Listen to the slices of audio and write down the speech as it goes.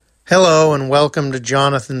Hello and welcome to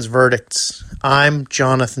Jonathan's Verdicts. I'm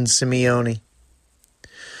Jonathan Simeone.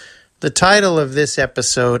 The title of this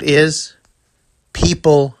episode is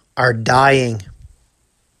People Are Dying.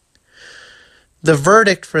 The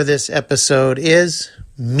verdict for this episode is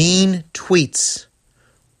mean tweets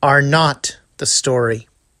are not the story.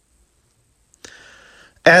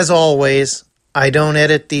 As always, I don't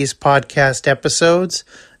edit these podcast episodes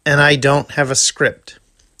and I don't have a script.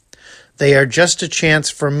 They are just a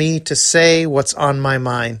chance for me to say what's on my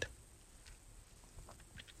mind.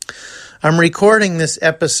 I'm recording this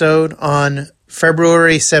episode on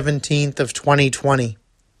February 17th of 2020.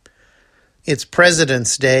 It's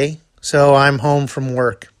President's Day, so I'm home from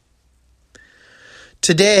work.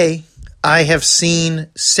 Today, I have seen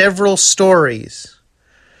several stories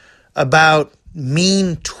about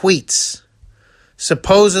mean tweets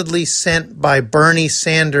supposedly sent by Bernie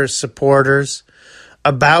Sanders supporters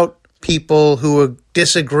about people who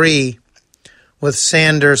disagree with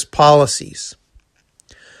Sanders' policies.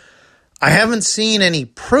 I haven't seen any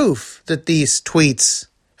proof that these tweets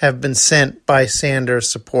have been sent by Sanders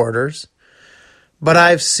supporters, but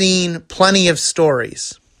I've seen plenty of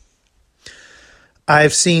stories.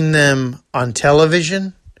 I've seen them on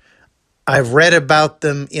television. I've read about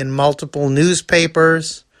them in multiple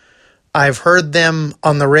newspapers. I've heard them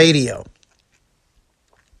on the radio.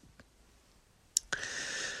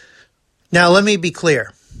 Now, let me be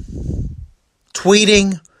clear.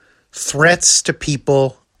 Tweeting threats to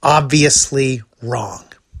people, obviously wrong.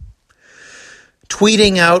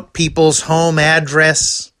 Tweeting out people's home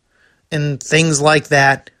address and things like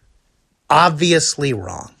that, obviously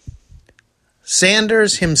wrong.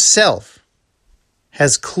 Sanders himself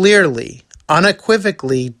has clearly,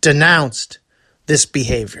 unequivocally denounced this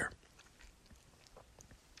behavior.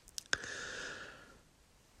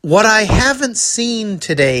 What I haven't seen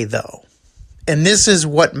today, though, and this is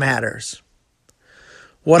what matters.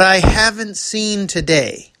 What I haven't seen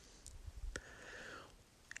today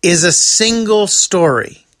is a single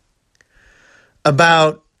story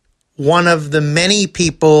about one of the many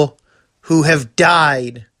people who have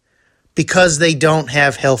died because they don't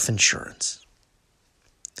have health insurance.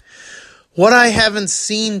 What I haven't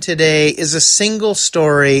seen today is a single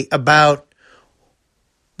story about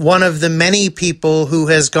one of the many people who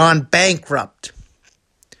has gone bankrupt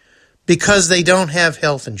because they don't have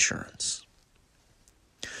health insurance.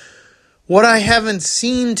 What I haven't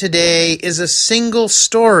seen today is a single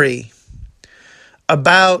story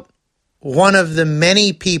about one of the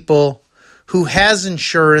many people who has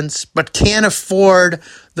insurance but can't afford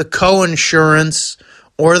the co-insurance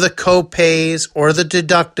or the co-pays or the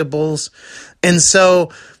deductibles, and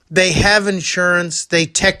so they have insurance they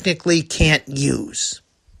technically can't use.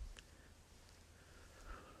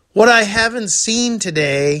 What I haven't seen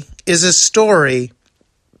today is a story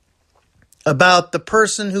about the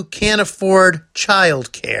person who can't afford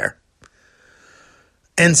childcare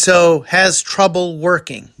and so has trouble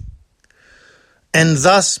working and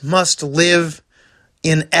thus must live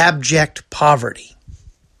in abject poverty.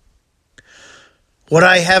 What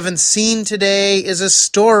I haven't seen today is a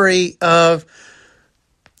story of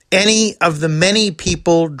any of the many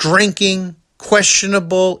people drinking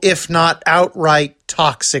questionable, if not outright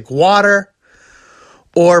toxic water,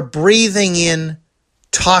 or breathing in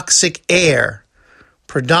toxic air.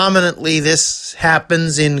 Predominantly, this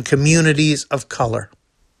happens in communities of color.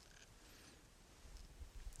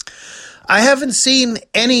 I haven't seen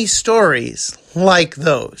any stories like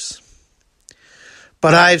those,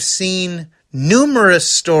 but I've seen numerous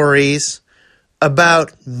stories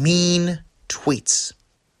about mean tweets.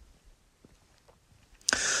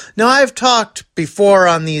 Now, I've talked before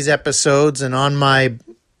on these episodes and on my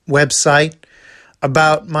website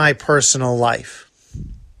about my personal life.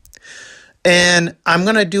 And I'm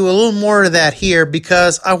going to do a little more of that here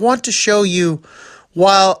because I want to show you,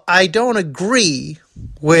 while I don't agree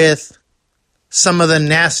with some of the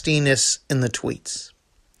nastiness in the tweets,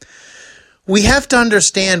 we have to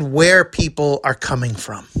understand where people are coming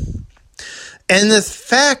from. And the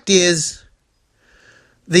fact is,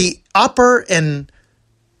 the upper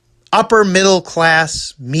middle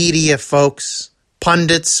class media folks,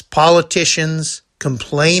 pundits, politicians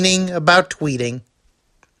complaining about tweeting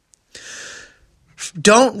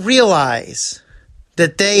don't realize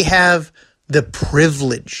that they have the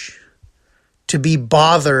privilege to be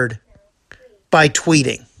bothered by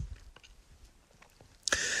tweeting.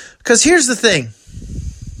 Because here's the thing.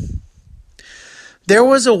 There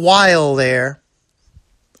was a while there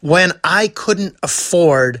when I couldn't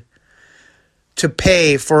afford to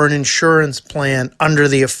pay for an insurance plan under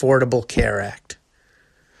the Affordable Care Act.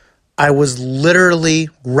 I was literally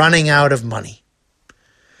running out of money.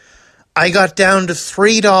 I got down to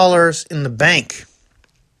 $3 in the bank,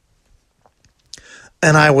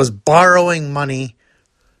 and I was borrowing money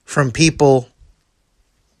from people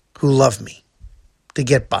who love me to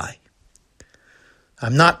get by.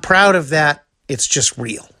 I'm not proud of that. It's just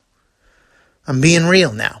real. I'm being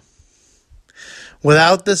real now.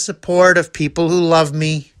 Without the support of people who love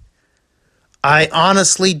me, I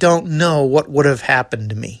honestly don't know what would have happened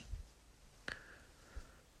to me.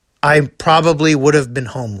 I probably would have been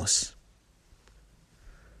homeless.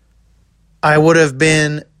 I would have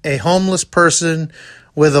been a homeless person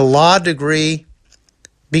with a law degree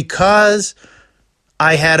because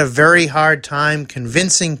I had a very hard time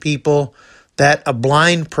convincing people that a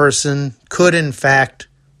blind person could in fact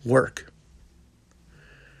work.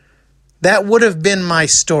 That would have been my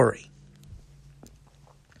story.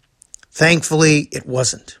 Thankfully, it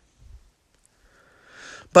wasn't.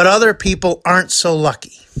 But other people aren't so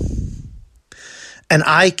lucky. And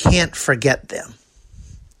I can't forget them.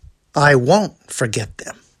 I won't forget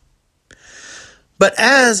them. But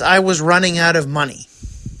as I was running out of money,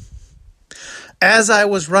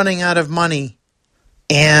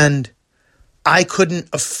 and I couldn't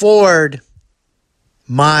afford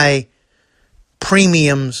my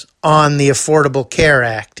premiums on the Affordable Care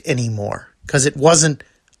Act anymore because it wasn't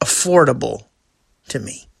affordable to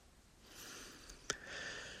me.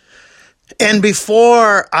 And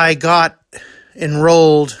before I got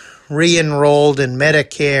re-enrolled in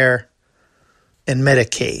Medicare and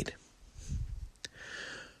Medicaid,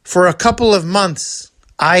 for a couple of months,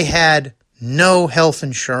 I had no health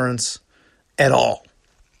insurance at all.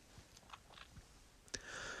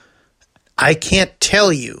 I can't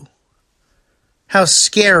tell you how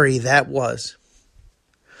scary that was.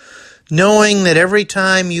 Knowing that every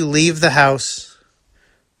time you leave the house,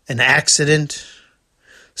 an accident,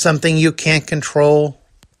 something you can't control,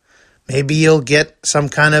 maybe you'll get some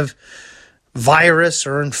kind of virus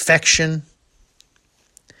or infection,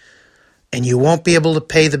 and you won't be able to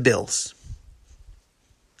pay the bills.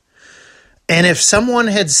 And if someone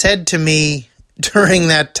had said to me during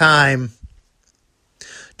that time,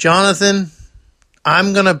 Jonathan,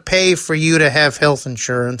 I'm going to pay for you to have health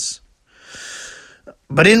insurance,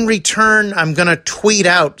 but in return, I'm going to tweet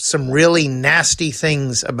out some really nasty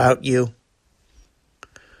things about you,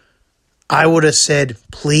 I would have said,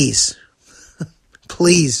 please,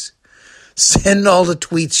 please, send all the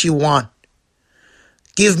tweets you want.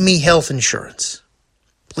 Give me health insurance,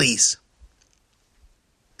 please.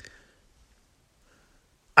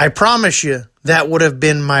 I promise you that would have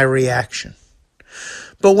been my reaction.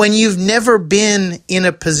 But when you've never been in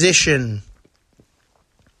a position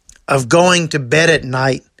of going to bed at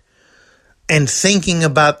night and thinking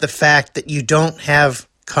about the fact that you don't have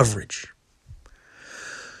coverage,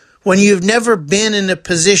 when you've never been in a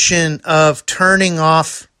position of turning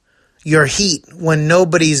off your heat when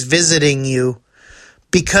nobody's visiting you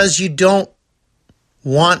because you don't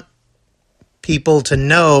want people to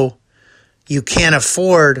know you can't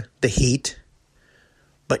afford the heat,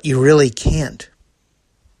 but you really can't.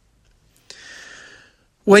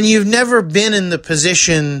 When you've never been in the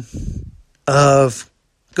position of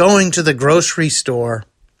going to the grocery store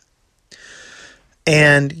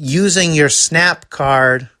and using your SNAP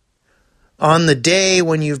card on the day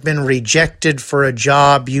when you've been rejected for a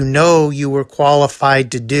job you know you were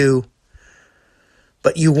qualified to do,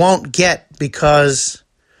 but you won't get because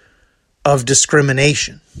of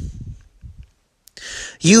discrimination.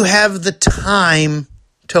 You have the time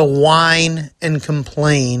to whine and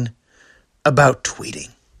complain about tweeting.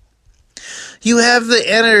 You have the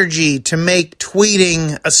energy to make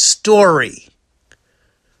tweeting a story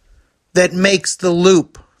that makes the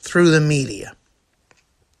loop through the media.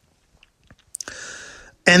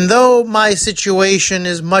 And though my situation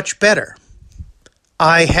is much better,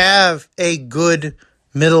 I have a good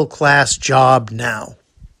middle-class job now.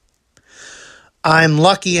 I'm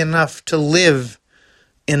lucky enough to live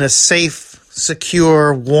in a safe,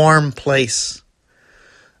 secure, warm place.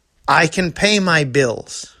 I can pay my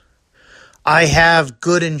bills. I have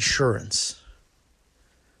good insurance.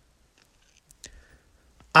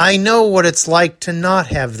 I know what it's like to not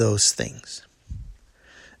have those things.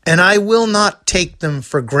 And I will not take them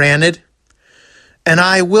for granted. And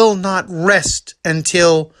I will not rest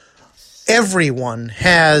until everyone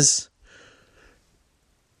has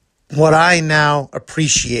what I now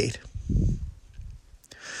appreciate.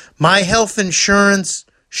 My health insurance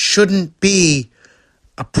shouldn't be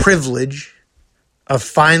a privilege of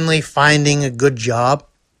finally finding a good job.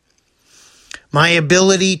 My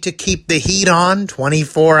ability to keep the heat on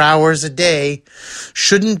 24 hours a day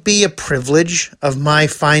shouldn't be a privilege of my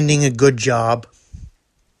finding a good job.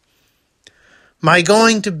 Am I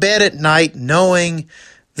going to bed at night knowing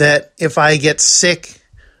that if I get sick,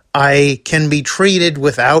 I can be treated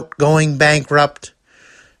without going bankrupt?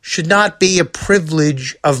 Should not be a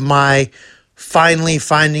privilege of my finally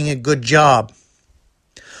finding a good job.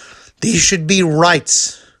 These should be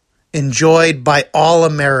rights enjoyed by all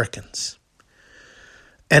Americans.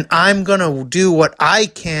 And I'm going to do what I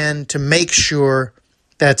can to make sure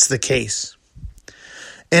that's the case.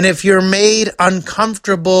 And if you're made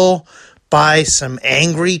uncomfortable by some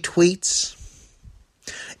angry tweets,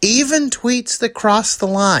 even tweets that cross the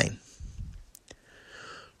line,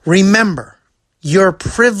 remember, you're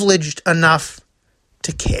privileged enough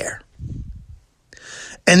to care.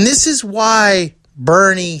 And this is why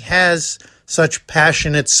Bernie has such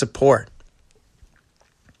passionate support.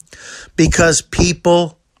 Because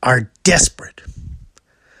people are desperate.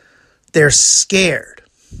 They're scared.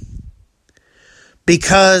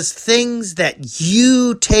 Because things that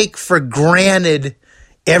you take for granted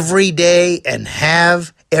every day and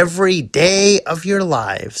have every day of your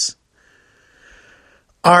lives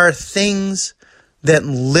are things that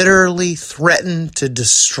literally threaten to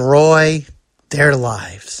destroy their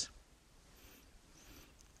lives.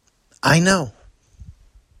 I know.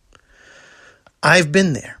 I've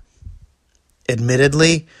been there.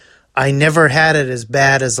 Admittedly, I never had it as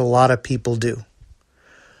bad as a lot of people do.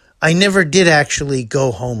 I never did actually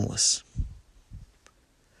go homeless.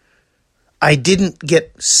 I didn't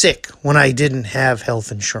get sick when I didn't have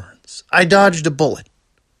health insurance. I dodged a bullet.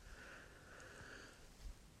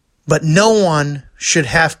 But no one should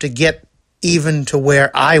have to get even to where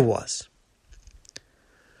I was.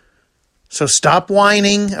 So stop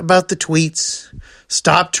whining about the tweets.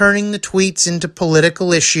 Stop turning the tweets into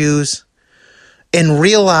political issues. And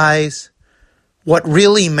realize what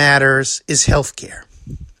really matters is health care.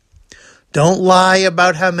 Don't lie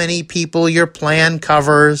about how many people your plan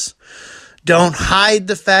covers. Don't hide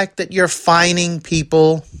the fact that you're fining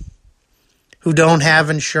people who don't have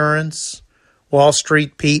insurance. Wall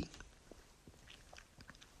Street Pete.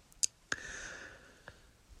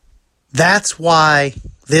 That's why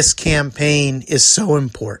this campaign is so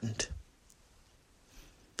important.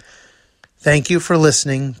 Thank you for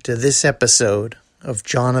listening to this episode of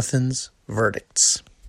Jonathan's Verdicts.